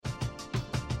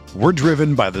We're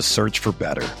driven by the search for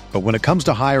better. But when it comes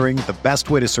to hiring, the best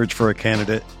way to search for a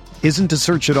candidate isn't to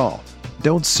search at all.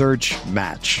 Don't search,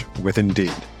 match with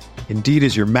Indeed. Indeed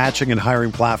is your matching and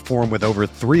hiring platform with over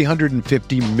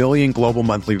 350 million global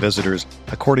monthly visitors,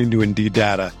 according to Indeed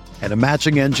data, and a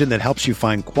matching engine that helps you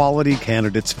find quality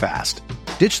candidates fast.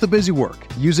 Ditch the busy work.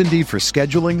 Use Indeed for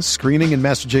scheduling, screening, and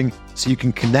messaging so you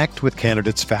can connect with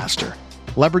candidates faster.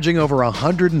 Leveraging over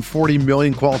 140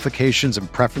 million qualifications and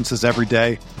preferences every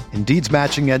day, Indeed's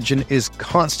matching engine is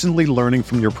constantly learning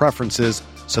from your preferences,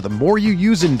 so the more you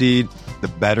use Indeed, the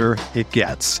better it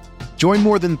gets. Join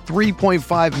more than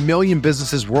 3.5 million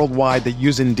businesses worldwide that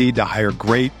use Indeed to hire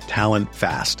great talent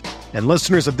fast. And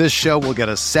listeners of this show will get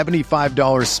a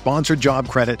 $75 sponsored job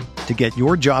credit to get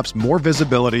your jobs more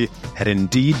visibility at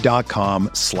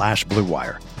Indeed.com/Blue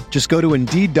Wire. Just go to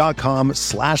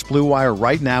Indeed.com/Blue Wire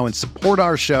right now and support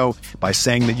our show by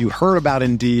saying that you heard about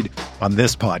Indeed on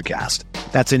this podcast.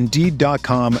 That's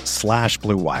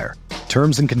Indeed.com/Blue Wire.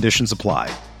 Terms and conditions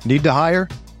apply. Need to hire?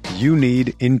 You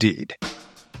need Indeed. Do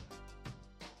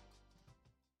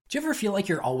you ever feel like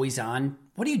you're always on?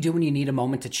 What do you do when you need a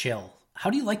moment to chill? How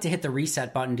do you like to hit the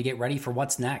reset button to get ready for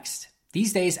what's next?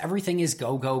 These days, everything is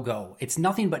go, go, go. It's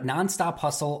nothing but nonstop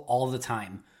hustle all the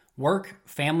time. Work,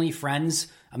 family, friends,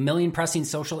 a million pressing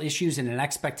social issues, and an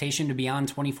expectation to be on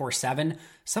 24/7.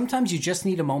 Sometimes you just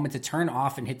need a moment to turn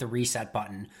off and hit the reset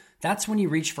button. That's when you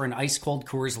reach for an ice-cold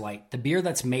Coors Light, the beer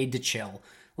that's made to chill.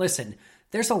 Listen,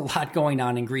 there's a lot going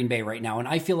on in Green Bay right now, and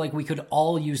I feel like we could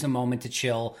all use a moment to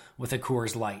chill with a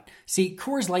Coors Light. See,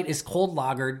 Coors Light is cold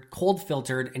lagered, cold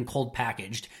filtered, and cold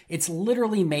packaged. It's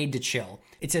literally made to chill.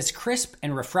 It's as crisp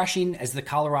and refreshing as the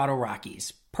Colorado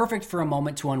Rockies. Perfect for a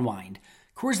moment to unwind.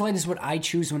 Coors Light is what I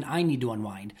choose when I need to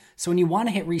unwind. So when you want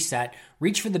to hit reset,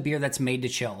 reach for the beer that's made to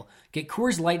chill. Get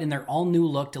Coors Light in their all-new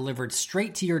look delivered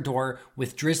straight to your door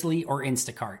with Drizzly or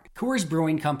Instacart. Coors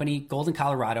Brewing Company, Golden,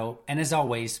 Colorado, and as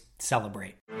always,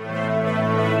 celebrate.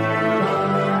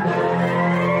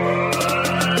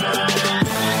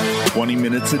 20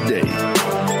 minutes a day,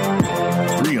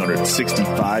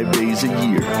 365 days a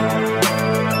year.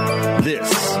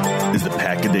 This is the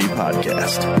Pack-A-Day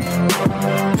Podcast.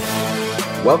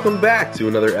 Welcome back to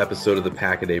another episode of the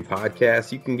Pack-A-Day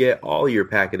Podcast. You can get all your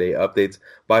Pack-A-Day updates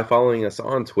by following us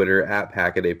on Twitter at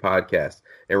Pack-A-Day Podcast.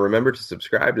 And remember to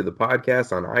subscribe to the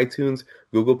podcast on iTunes,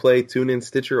 Google Play, TuneIn,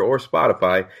 Stitcher, or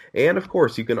Spotify. And of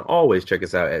course, you can always check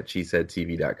us out at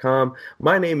cheeseheadtv.com.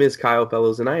 My name is Kyle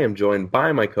Fellows, and I am joined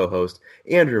by my co-host,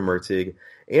 Andrew Mertig.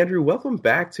 Andrew, welcome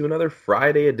back to another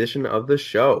Friday edition of the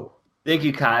show. Thank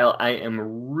you, Kyle. I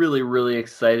am really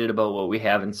excited about what we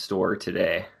have in store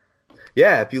today.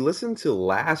 Yeah, if you listened to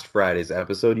last Friday's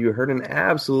episode, you heard an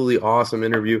absolutely awesome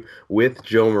interview with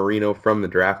Joe Marino from the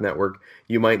Draft Network.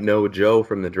 You might know Joe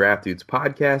from the Draft Dudes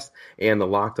podcast and the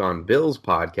Locked On Bills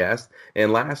podcast.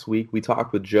 And last week, we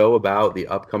talked with Joe about the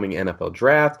upcoming NFL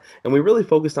draft, and we really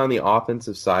focused on the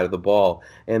offensive side of the ball.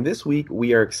 And this week,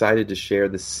 we are excited to share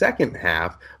the second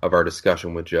half of our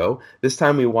discussion with Joe. This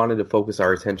time, we wanted to focus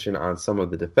our attention on some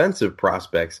of the defensive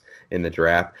prospects in the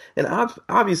draft. And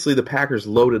obviously, the Packers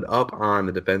loaded up on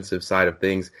the defensive side of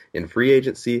things in free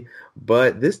agency,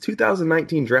 but this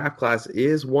 2019 draft class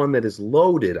is one that is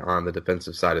loaded on the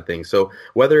defensive side of things. So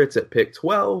whether it's at pick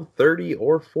 12, 30,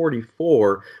 or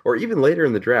 44, or even later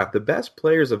in the draft, the best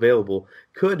players available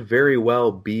could very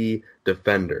well be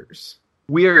defenders.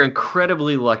 We are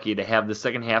incredibly lucky to have the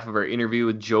second half of our interview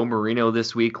with Joe Marino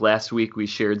this week. Last week, we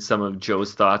shared some of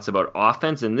Joe's thoughts about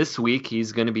offense, and this week,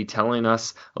 he's going to be telling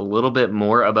us a little bit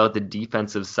more about the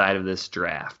defensive side of this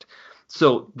draft.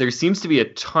 So there seems to be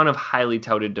a ton of highly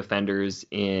touted defenders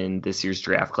in this year's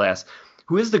draft class.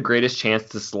 Who has the greatest chance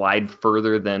to slide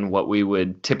further than what we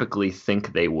would typically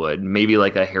think they would? Maybe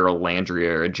like a Harold Landry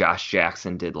or a Josh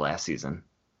Jackson did last season.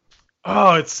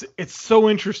 Oh, it's so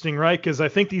interesting, right? Because I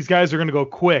think these guys are going to go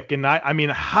quick. And I mean,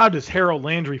 how does Harold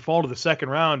Landry fall to the second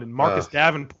round? And Marcus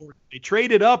Davenport, they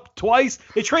traded up twice.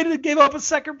 They gave up a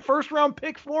first-round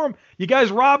pick for him. You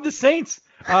guys robbed the Saints.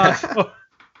 I'm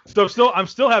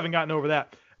still haven't gotten over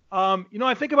that.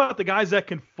 I think about the guys that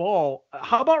can fall.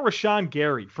 How about Rashawn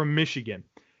Gary from Michigan?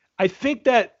 I think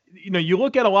that, you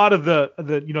look at a lot of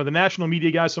the national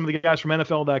media guys, some of the guys from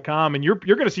NFL.com, and you're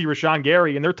going to see Rashawn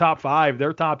Gary in their top 5,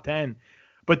 their top 10.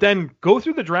 But then go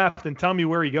through the draft and tell me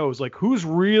where he goes. Like, who's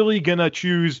really going to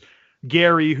choose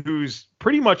Gary, who's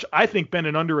pretty much, I think, been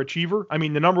an underachiever? I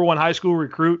mean, the number one high school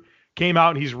recruit came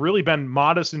out, and he's really been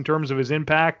modest in terms of his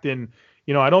impact. And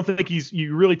I don't think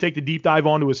you really take the deep dive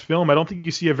onto his film. I don't think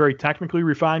you see a very technically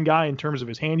refined guy in terms of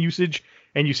his hand usage,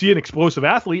 and you see an explosive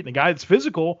athlete and a guy that's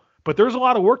physical, but there's a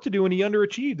lot of work to do and he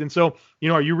underachieved. And so,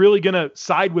 are you really going to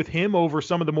side with him over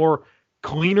some of the more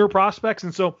cleaner prospects?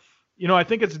 And so, I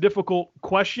think it's a difficult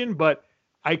question, but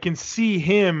I can see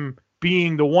him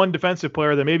being the one defensive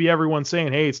player that maybe everyone's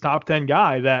saying, hey, it's top 10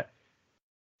 guy, that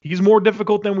he's more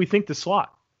difficult than we think to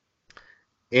slot.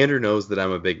 Andrew knows that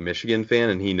I'm a big Michigan fan,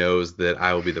 and he knows that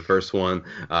I will be the first one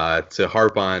to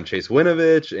harp on Chase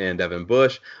Winovich and Devin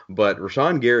Bush. But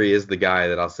Rashawn Gary is the guy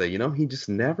that I'll say, he just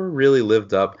never really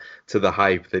lived up to the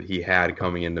hype that he had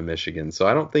coming into Michigan. So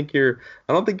I don't think you're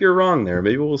wrong there.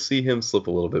 Maybe we'll see him slip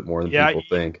a little bit more than people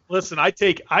think. Listen, I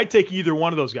take either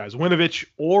one of those guys, Winovich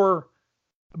or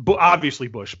obviously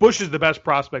Bush. Bush is the best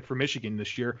prospect for Michigan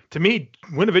this year. To me,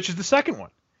 Winovich is the second one.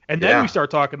 And then we start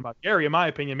talking about Gary, in my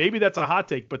opinion. Maybe that's a hot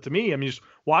take, but to me, just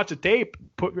watch the tape,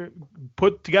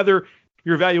 put together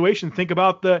your evaluation, think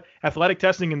about the athletic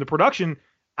testing and the production.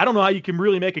 I don't know how you can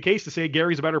really make a case to say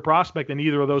Gary's a better prospect than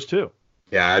either of those two.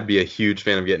 Yeah, I'd be a huge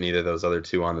fan of getting either of those other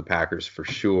two on the Packers for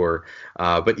sure.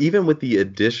 But even with the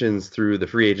additions through the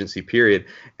free agency period,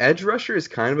 edge rusher is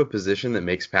kind of a position that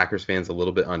makes Packers fans a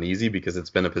little bit uneasy because it's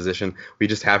been a position we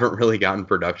just haven't really gotten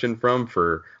production from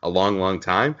for a long, long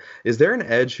time. Is there an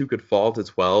edge who could fall to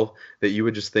 12 that you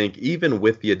would just think, even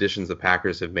with the additions the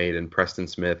Packers have made in Preston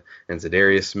Smith and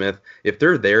Zadarius Smith, if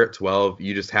they're there at 12,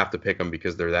 you just have to pick them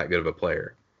because they're that good of a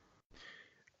player?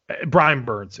 Brian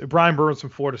Burns from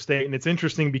Florida State. And it's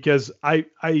interesting because I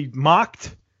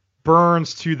mocked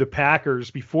Burns to the Packers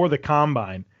before the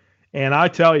combine. And I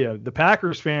tell you, the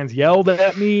Packers fans yelled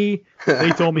at me. They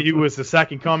told me he was the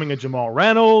second coming of Jamal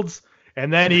Reynolds.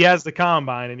 And then he has the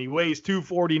combine and he weighs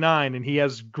 249 and he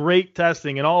has great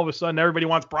testing. And all of a sudden everybody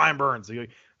wants Brian Burns.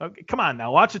 Come on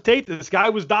now, watch the tape. This guy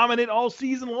was dominant all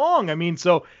season long.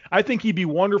 So I think he'd be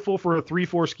wonderful for a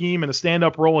 3-4 scheme and a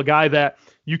stand-up role, a guy that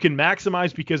you can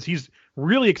maximize because he's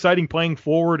really exciting playing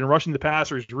forward and rushing the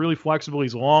passer. He's really flexible.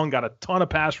 He's long, got a ton of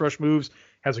pass rush moves,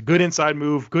 has a good inside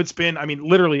move, good spin.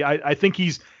 Literally, I think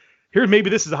maybe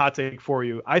this is a hot take for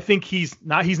you. I think he's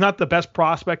not the best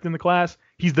prospect in the class.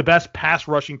 He's the best pass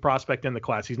rushing prospect in the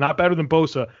class. He's not better than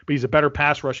Bosa, but he's a better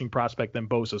pass rushing prospect than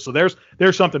Bosa. So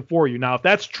there's something for you. Now, if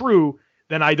that's true,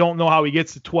 then I don't know how he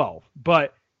gets to 12,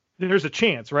 but there's a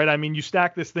chance, right? You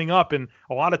stack this thing up, and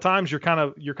a lot of times you're kind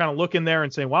of looking there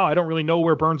and saying, wow, I don't really know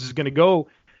where Burns is going to go,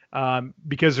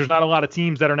 because there's not a lot of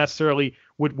teams that are necessarily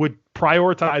would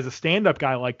prioritize a stand-up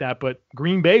guy like that, but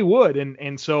Green Bay would,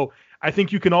 and so I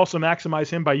think you can also maximize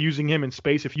him by using him in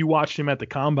space. If you watched him at the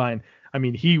combine,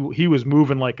 he was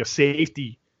moving like a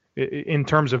safety in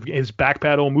terms of his back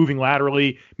pedal, moving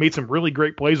laterally, made some really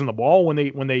great plays on the ball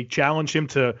when they challenged him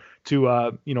to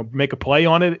make a play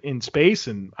on it in space.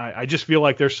 And I just feel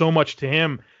like there's so much to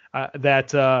him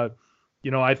that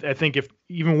I think if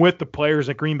even with the players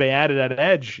that Green Bay added at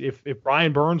edge, if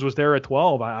Brian Burns was there at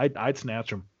 12, I'd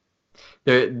snatch him.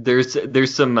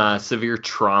 There's some severe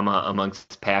trauma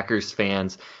amongst Packers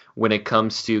fans when it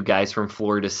comes to guys from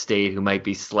Florida State who might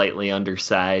be slightly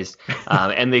undersized,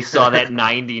 and they saw that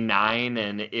 99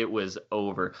 and it was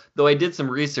over. Though I did some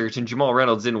research and Jamal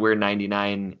Reynolds didn't wear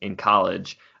 99 in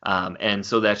college, and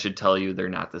so that should tell you they're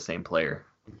not the same player.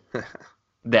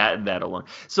 that alone.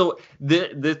 So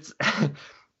that's.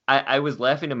 I was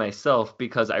laughing to myself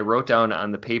because I wrote down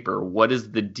on the paper, what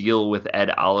is the deal with Ed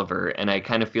Oliver? And I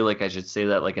kind of feel like I should say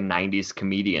that like a 90s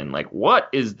comedian. Like, what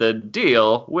is the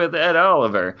deal with Ed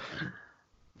Oliver?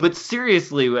 But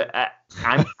seriously,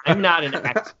 I'm not an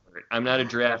expert. I'm not a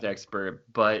draft expert.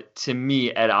 But to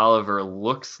me, Ed Oliver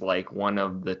looks like one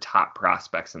of the top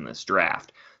prospects in this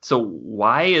draft. So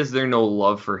why is there no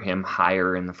love for him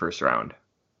higher in the first round?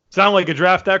 Sound like a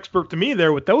draft expert to me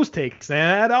there with those takes. And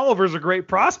Ed Oliver's a great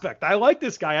prospect. I like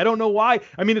this guy. I don't know why.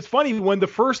 It's funny, when the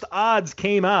first odds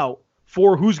came out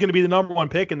for who's going to be the number one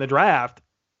pick in the draft,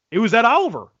 it was Ed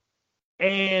Oliver.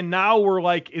 And now we're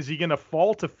like, is he going to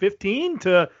fall to 15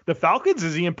 to the Falcons?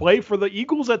 Is he in play for the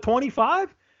Eagles at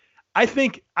 25? I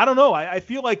don't know. I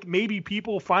feel like maybe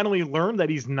people finally learned that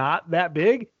he's not that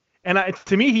big. And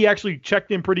to me, he actually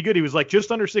checked in pretty good. He was like just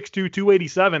under 6'2",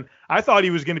 287. I thought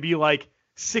he was going to be like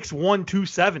 6'1",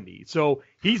 270. So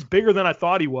he's bigger than I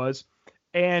thought he was.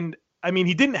 And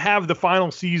he didn't have the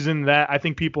final season that I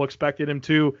think people expected him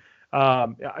to.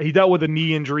 He dealt with a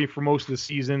knee injury for most of the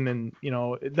season. And,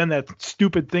 then that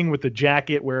stupid thing with the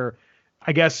jacket where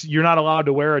I guess you're not allowed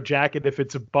to wear a jacket if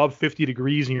it's above 50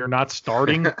 degrees and you're not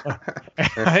starting.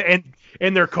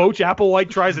 and their coach,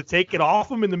 Applewhite, tries to take it off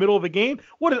him in the middle of a game.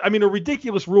 A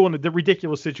ridiculous rule in a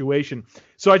ridiculous situation.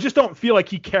 So I just don't feel like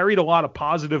he carried a lot of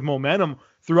positive momentum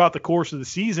throughout the course of the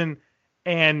season.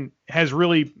 and has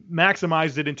really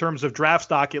maximized it in terms of draft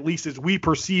stock, at least as we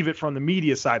perceive it from the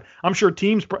media side. I'm sure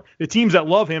the teams that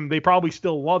love him, they probably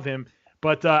still love him.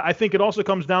 But I think it also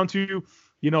comes down to,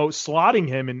 slotting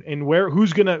him and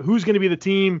who's gonna be the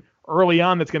team early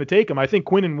on that's going to take him. I think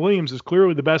Quinnen Williams is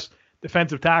clearly the best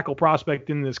defensive tackle prospect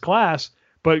in this class.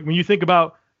 But when you think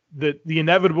about the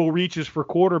inevitable reaches for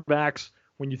quarterbacks,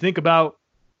 when you think about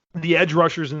the edge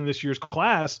rushers in this year's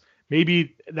class,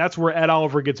 maybe that's where Ed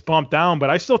Oliver gets bumped down.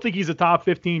 But I still think he's a top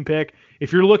 15 pick.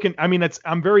 If you're looking,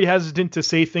 I'm very hesitant to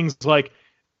say things like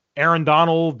Aaron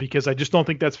Donald, because I just don't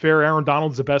think that's fair. Aaron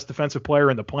Donald's the best defensive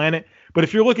player in the planet. But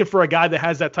if you're looking for a guy that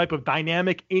has that type of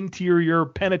dynamic interior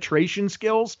penetration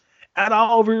skills, Ed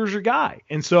Oliver is your guy.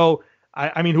 And so,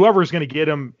 whoever is going to get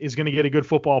him is going to get a good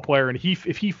football player. And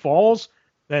if he falls,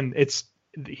 then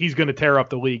he's going to tear up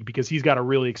the league because he's got a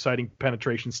really exciting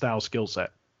penetration style skill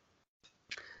set.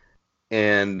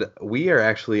 And we are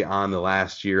actually on the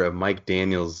last year of Mike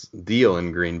Daniels' deal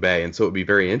in Green Bay. And so it would be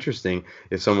very interesting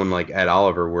if someone like Ed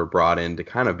Oliver were brought in to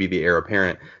kind of be the heir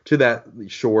apparent to that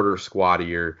shorter,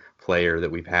 squattier player that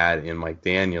we've had in Mike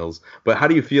Daniels. But how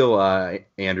do you feel,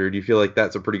 Andrew? Do you feel like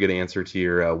that's a pretty good answer to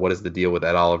your what is the deal with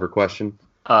Ed Oliver question?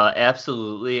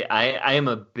 Absolutely. I am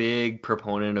a big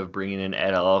proponent of bringing in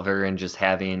Ed Oliver and just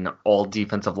having all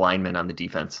defensive linemen on the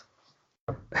defense.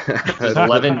 Just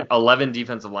 11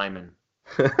 defensive linemen.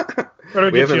 Better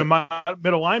get you a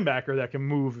middle linebacker that can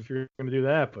move if you're going to do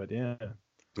that, but yeah.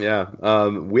 Yeah,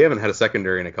 we haven't had a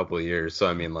secondary in a couple of years,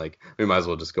 so we might as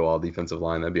well just go all defensive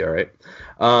line. That'd be all right.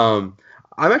 I'm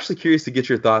actually curious to get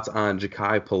your thoughts on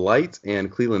Jachai Polite and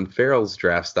Clelin Ferrell's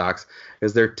draft stocks,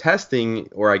 as their testing,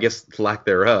 or I guess lack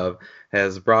thereof,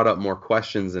 has brought up more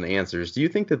questions than answers. Do you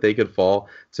think that they could fall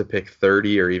to pick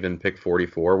 30 or even pick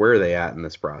 44? Where are they at in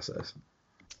this process?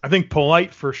 I think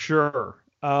Polite for sure.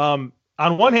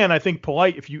 On one hand, I think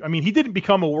Polite, he didn't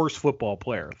become a worse football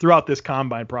player throughout this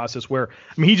combine process where,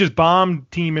 he just bombed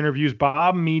team interviews,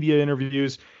 bombed media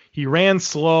interviews. He ran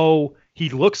slow. He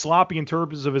looked sloppy in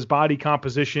terms of his body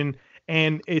composition.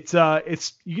 And it's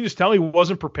you can just tell he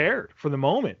wasn't prepared for the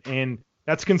moment. And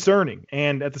that's concerning.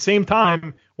 And at the same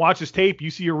time, watch his tape. You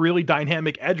see a really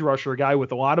dynamic edge rusher, a guy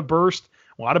with a lot of burst,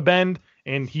 a lot of bend,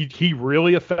 and he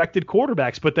really affected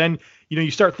quarterbacks. But then,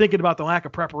 you start thinking about the lack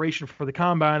of preparation for the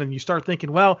combine, and you start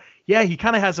thinking, well, yeah, he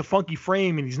kind of has a funky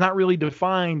frame, and he's not really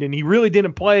defined, and he really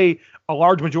didn't play a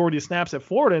large majority of snaps at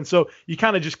Florida. And so you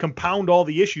kind of just compound all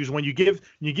the issues. When you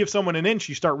give someone an inch,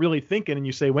 you start really thinking, and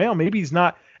you say, well, maybe he's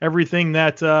not everything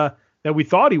that we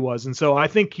thought he was. And so I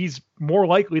think he's more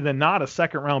likely than not a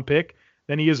second-round pick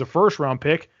than he is a first-round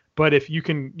pick. But if you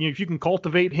can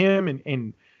cultivate him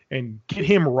and get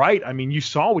him right. You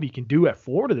saw what he can do at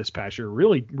Florida this past year.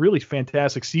 Really, really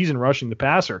fantastic season rushing the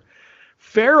passer.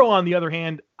 Ferrell, on the other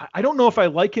hand, I don't know if I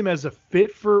like him as a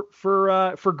fit for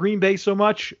Green Bay so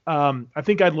much. I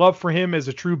think I'd love for him as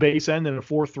a true base end in a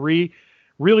 4-3.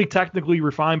 Really technically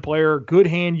refined player, good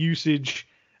hand usage.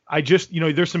 I just,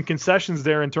 there's some concessions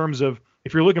there in terms of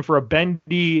if you're looking for a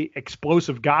bendy,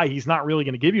 explosive guy, he's not really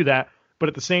going to give you that. But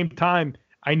at the same time,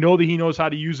 I know that he knows how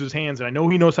to use his hands, and I know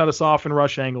he knows how to soften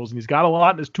rush angles, and he's got a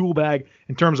lot in his tool bag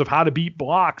in terms of how to beat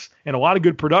blocks and a lot of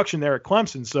good production there at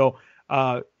Clemson. So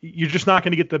you're just not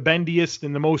going to get the bendiest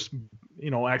and the most,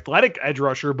 athletic edge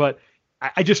rusher. But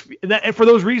I just, and for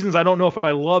those reasons, I don't know if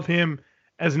I love him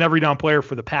as an every down player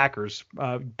for the Packers,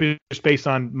 just based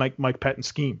on Mike Pettine's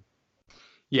scheme.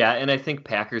 Yeah, and I think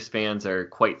Packers fans are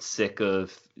quite sick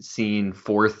of seeing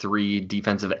 4-3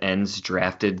 defensive ends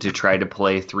drafted to try to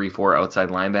play 3-4 outside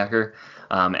linebacker.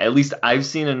 At least I've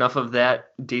seen enough of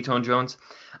that, Dayton Jones.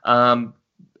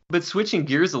 But switching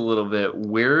gears a little bit,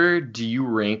 where do you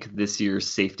rank this year's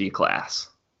safety class?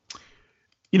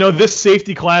 This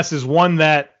safety class is one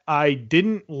that I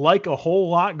didn't like a whole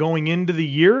lot going into the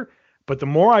year. But the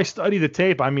more I study the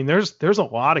tape, there's a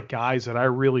lot of guys that I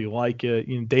really like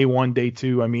in day one, day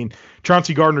two.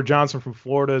 Chauncey Gardner-Johnson from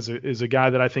Florida is a guy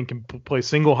that I think can play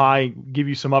single high, give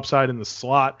you some upside in the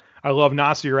slot. I love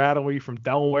Nasir Adderley from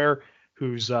Delaware,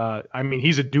 who's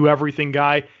he's a do-everything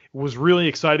guy. It was really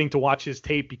exciting to watch his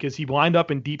tape because he lined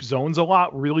up in deep zones a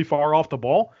lot, really far off the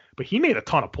ball, but he made a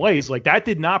ton of plays. Like, that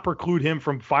did not preclude him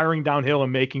from firing downhill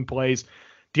and making plays.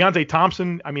 Deontay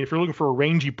Thompson, if you're looking for a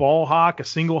rangy ball hawk, a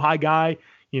single high guy,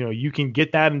 you can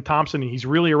get that in Thompson, and he's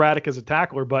really erratic as a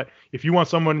tackler. But if you want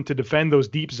someone to defend those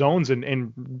deep zones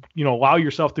and allow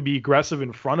yourself to be aggressive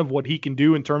in front of what he can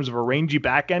do in terms of a rangy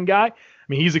back end guy,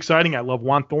 he's exciting. I love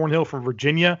Juan Thornhill from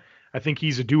Virginia. I think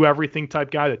he's a do-everything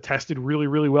type guy that tested really,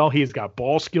 really well. He's got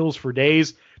ball skills for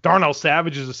days. Darnell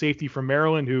Savage is a safety from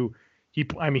Maryland who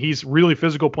he's really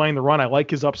physical playing the run. I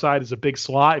like his upside as a big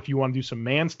slot if you want to do some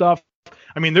man stuff.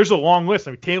 I mean, there's a long list.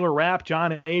 I mean, Taylor Rapp,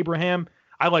 John Abraham.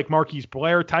 I like Marquise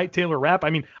Blair, Taylor Rapp.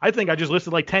 I mean, I think I just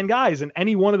listed like 10 guys, and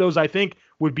any one of those I think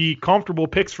would be comfortable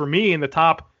picks for me in the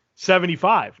top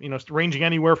 75, ranging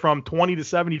anywhere from 20 to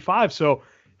 75. So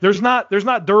there's not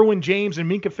Derwin James and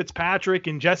Minka Fitzpatrick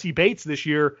and Jesse Bates this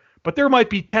year, but there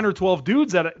might be 10 or 12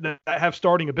 dudes that have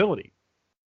starting ability.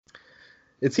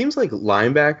 It seems like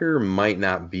linebacker might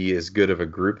not be as good of a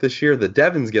group this year. The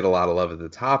Devons get a lot of love at the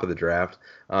top of the draft.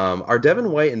 Are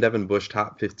Devin White and Devin Bush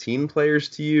top 15 players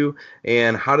to you?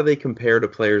 And how do they compare to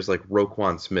players like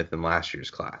Roquan Smith in last year's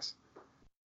class?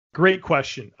 Great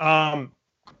question.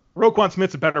 Roquan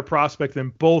Smith's a better prospect than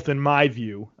both, in my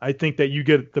view. I think that you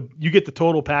get the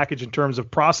total package in terms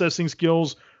of processing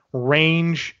skills,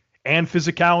 range, and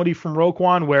physicality from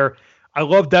Roquan, where I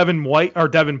love Devin White. I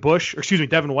love them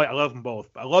both.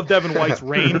 I love Devin White's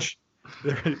range.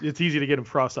 It's easy to get him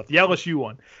crossed up. The LSU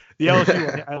one.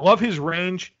 I love his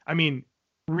range. I mean,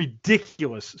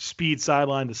 ridiculous speed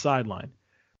sideline to sideline.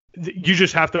 You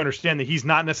just have to understand that he's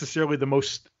not necessarily the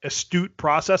most astute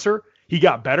processor. He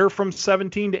got better from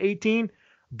 17 to 18,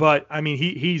 but I mean,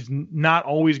 he's not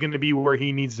always going to be where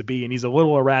he needs to be, and he's a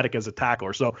little erratic as a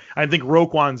tackler. So I think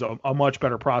Roquan's a much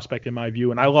better prospect in my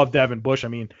view, and I love Devin Bush. I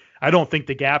mean, I don't think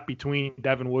the gap between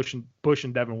Devin Bush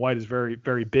and Devin White is very,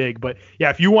 very big. But yeah,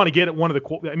 if you want to get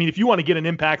if you want to get an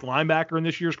impact linebacker in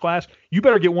this year's class, you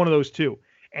better get one of those two.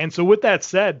 And so with that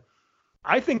said,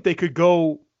 I think they could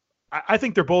go. I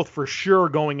think they're both for sure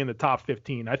going in the top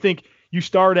 15. I think you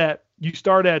start at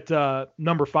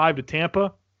number 5 to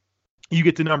Tampa. You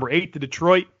get to number 8 to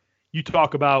Detroit. You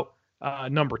talk about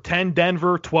number 10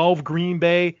 Denver, 12 Green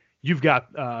Bay. You've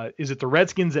got is it the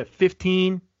Redskins at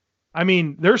 15? I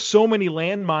mean, there's so many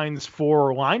landmines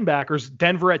for linebackers.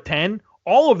 Denver at 10.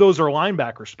 All of those are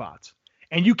linebacker spots.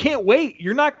 And you can't wait.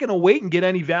 You're not going to wait and get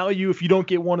any value if you don't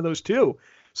get one of those two.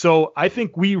 So I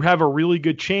think we have a really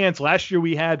good chance. Last year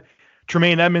we had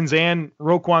Tremaine Edmonds and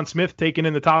Roquan Smith taken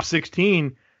in the top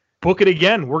 16. Book it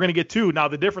again. We're going to get 2. Now,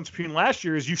 the difference between last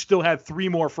year is you still had 3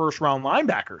 more first-round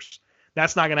linebackers.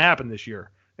 That's not going to happen this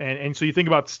year. And so you think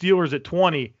about the Steelers at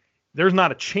 20, there's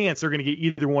not a chance they're going to get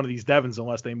either one of these Devons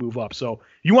unless they move up. So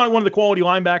you want one of the quality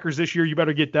linebackers this year, you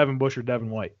better get Devin Bush or Devin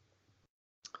White.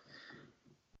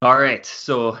 All right,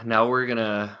 so now we're going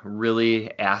to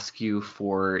really ask you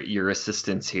for your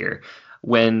assistance here.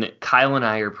 When Kyle and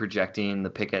I are projecting the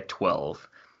pick at 12,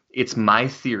 it's my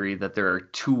theory that there are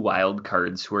 2 wild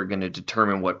cards who are going to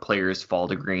determine what players fall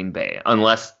to Green Bay,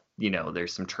 unless,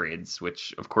 there's some trades,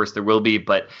 which of course there will be.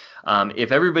 But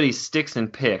if everybody sticks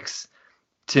and picks,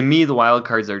 to me, the wild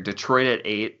cards are Detroit at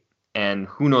 8, and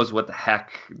who knows what the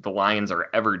heck the Lions are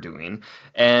ever doing.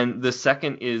 And the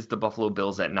second is the Buffalo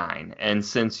Bills at 9. And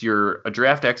since you're a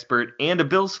draft expert and a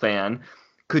Bills fan,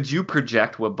 could you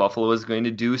project what Buffalo is going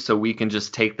to do so we can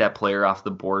just take that player off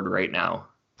the board right now?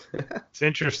 It's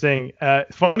interesting.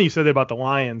 It's funny you said that about the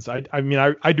Lions. I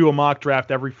do a mock draft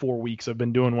every 4 weeks. I've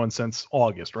been doing one since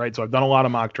August, right? So I've done a lot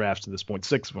of mock drafts to this point,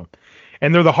 6 of them.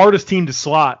 And they're the hardest team to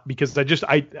slot because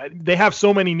they have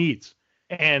so many needs.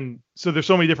 And so there's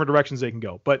so many different directions they can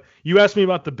go. But you asked me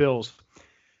about the Bills.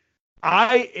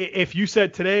 If you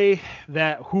said today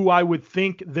that who I would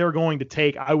think they're going to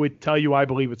take, I would tell you I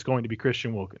believe it's going to be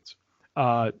Christian Wilkins,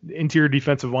 interior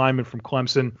defensive lineman from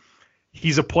Clemson.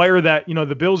 He's a player that,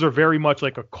 the Bills are very much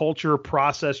like a culture,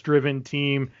 process-driven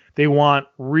team. They want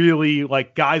really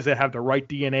like guys that have the right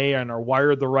DNA and are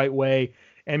wired the right way.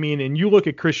 I mean, and you look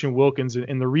at Christian Wilkins,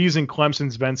 and the reason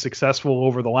Clemson's been successful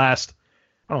over the last,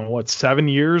 7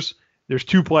 years, there's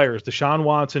 2 players, Deshaun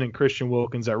Watson and Christian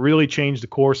Wilkins, that really changed the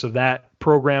course of that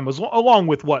program, along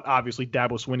with what obviously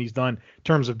Dabo Swinney's done in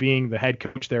terms of being the head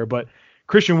coach there. But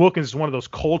Christian Wilkins is one of those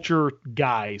culture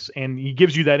guys, and he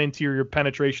gives you that interior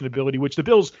penetration ability, which the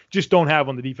Bills just don't have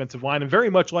on the defensive line. And very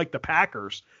much like the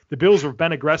Packers, the Bills have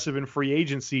been aggressive in free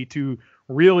agency to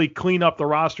really clean up the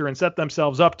roster and set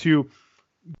themselves up to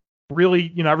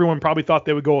really, everyone probably thought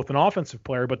they would go with an offensive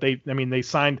player, but they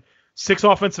signed 6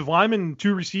 offensive linemen,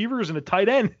 2 receivers, and a tight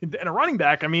end and a running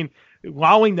back. I mean,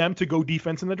 allowing them to go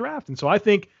defense in the draft. And so I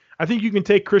think you can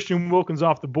take Christian Wilkins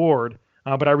off the board,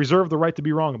 but I reserve the right to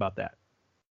be wrong about that.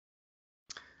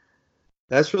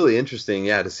 That's really interesting,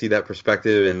 to see that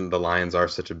perspective, and the Lions are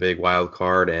such a big wild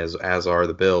card, as are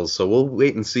the Bills. So we'll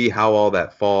wait and see how all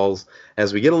that falls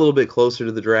as we get a little bit closer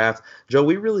to the draft. Joe,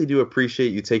 we really do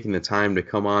appreciate you taking the time to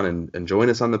come on and join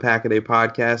us on the Pack-A-Day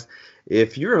podcast.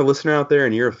 if you're a listener out there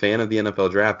and you're a fan of the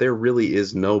NFL Draft, there really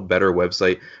is no better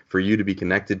website for you to be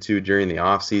connected to during the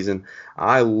offseason.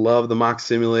 I love the mock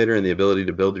simulator and the ability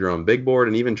to build your own big board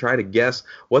and even try to guess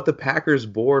what the Packers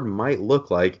board might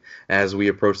look like as we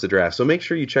approach the draft. So make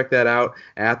sure you check that out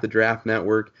at the Draft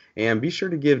Network, and be sure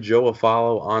to give Joe a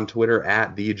follow on Twitter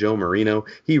at @TheJoeMarino.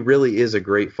 He really is a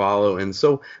great follow. And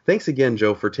so thanks again,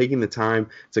 Joe, for taking the time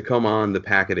to come on the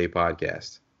Pack-A-Day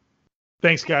podcast.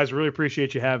 Thanks, guys. Really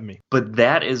appreciate you having me. But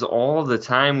that is all the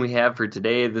time we have for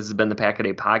today. This has been the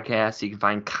Pack-A-Day podcast. You can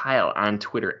find Kyle on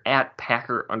Twitter at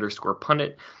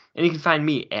Packer_pundit. And you can find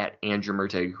me at Andrew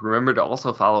Mertig. Remember to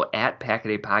also follow at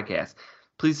Pack-A-Day podcast.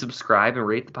 Please subscribe and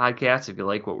rate the podcast if you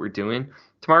like what we're doing.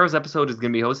 Tomorrow's episode is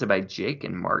going to be hosted by Jake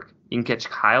and Mark. You can catch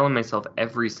Kyle and myself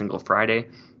every single Friday.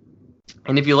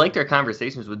 And if you liked our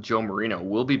conversations with Joe Marino,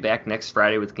 we'll be back next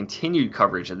Friday with continued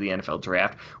coverage of the NFL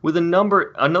Draft with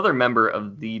another member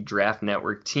of the Draft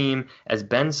Network team, as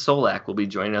Ben Solak will be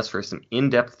joining us for some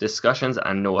in-depth discussions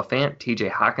on Noah Fant, TJ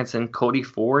Hawkinson, Cody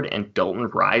Ford, and Dalton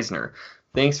Reisner.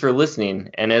 Thanks for listening,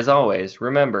 and as always,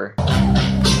 remember...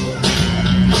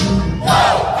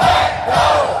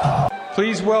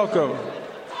 Please welcome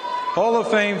Hall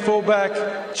of Fame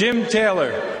fullback Jim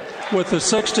Taylor. With the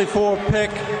 64th pick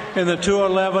in the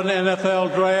 2011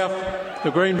 NFL Draft,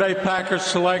 the Green Bay Packers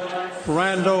select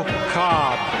Randall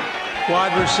Cobb,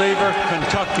 wide receiver,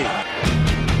 Kentucky.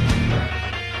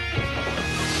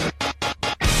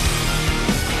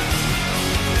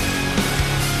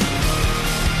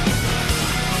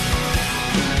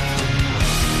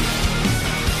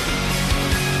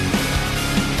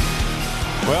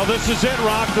 Well, this is it,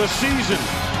 Rock, the season.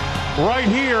 Right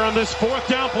here on this fourth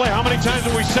down play. How many times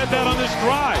have we said that on this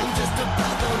drive?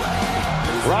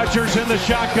 Rodgers in the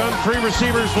shotgun, 3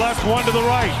 receivers left, 1 to the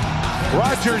right.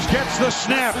 Rodgers gets the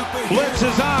snap. Blitz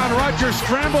is on. Rodgers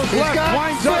scrambles left,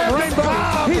 winds up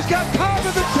Rainbow. He's got Cobb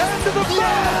to the 10, to the 5,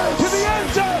 to the end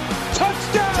zone.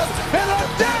 Touchdown and a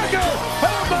dagger.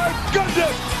 Oh my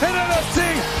goodness. An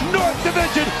NFC North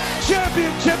Division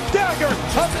championship dagger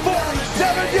of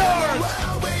 47 yards.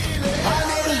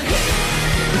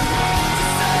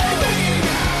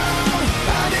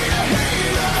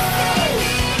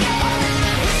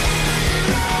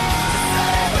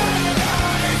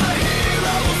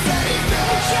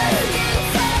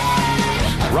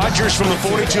 Rodgers from the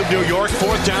 42 of New York,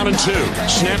 4th down and 2.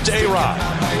 Snap to A-Rod.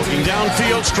 Looking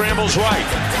downfield, scrambles right.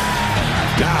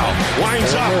 Now,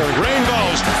 winds up,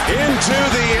 rainbows into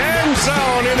the end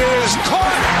zone. It is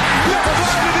caught. Left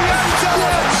to the end zone.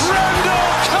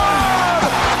 Randall Cobb.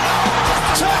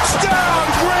 Touchdown,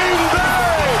 Green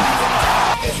Bay.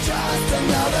 It's just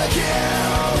another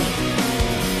kill.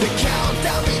 The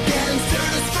countdown begins to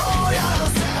destroy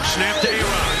ourselves. Snap to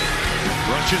A-Rod.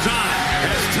 Rushes on.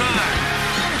 Has time.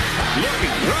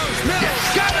 Looking, throws,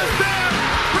 Mills, got us there!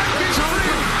 Breaking free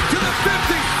to the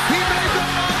 50. He may go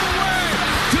all the way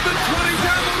to the 20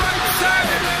 down the right side.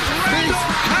 And there's Randall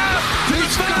Cobb to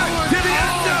the 5, to the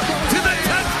end zone, to the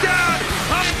touchdown.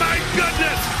 Oh my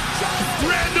goodness!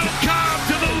 Randall Cobb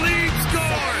to the lead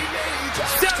score.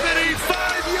 75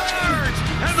 yards,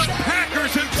 and the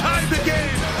Packers have tied the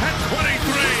game at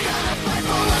 23.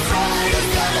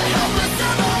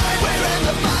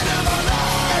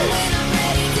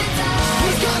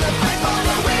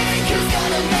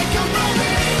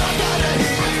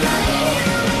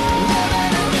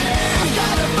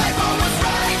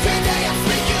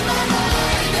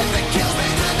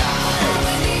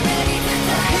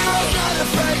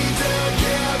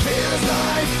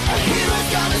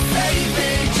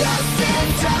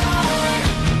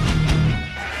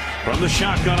 From the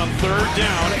shotgun on 3rd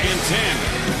down and 10.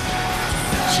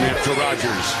 Snap to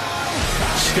Rodgers.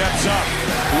 Steps up.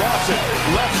 Lost it.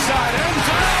 Left side. End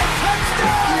zone.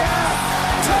 Touchdown!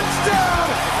 Yeah! Touchdown!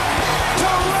 To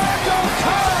Randall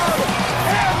Cobb!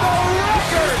 And the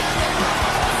record!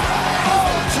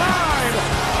 All-time!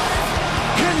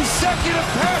 Consecutive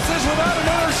passes without an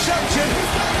interception.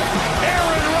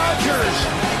 Aaron Rodgers.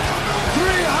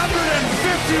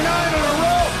 359 in a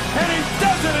row. And he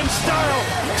does it in style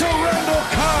to Randall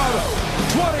Cobb.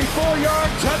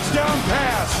 24-yard touchdown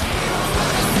pass.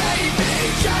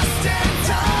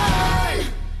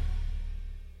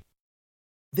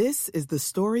 This is the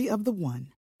story of the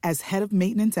one. As head of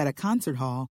maintenance at a concert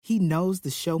hall, he knows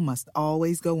the show must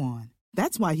always go on.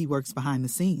 That's why he works behind the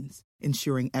scenes,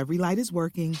 ensuring every light is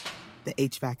working, the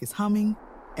HVAC is humming,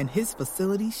 and his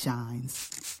facility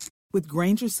shines. With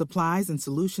Grainger's supplies and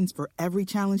solutions for every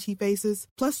challenge he faces,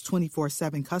 plus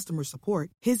 24/7 customer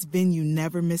support, his venue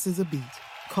never misses a beat.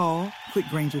 Call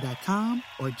quickgrainger.com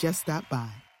or just stop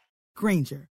by.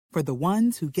 Grainger, for the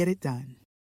ones who get it done.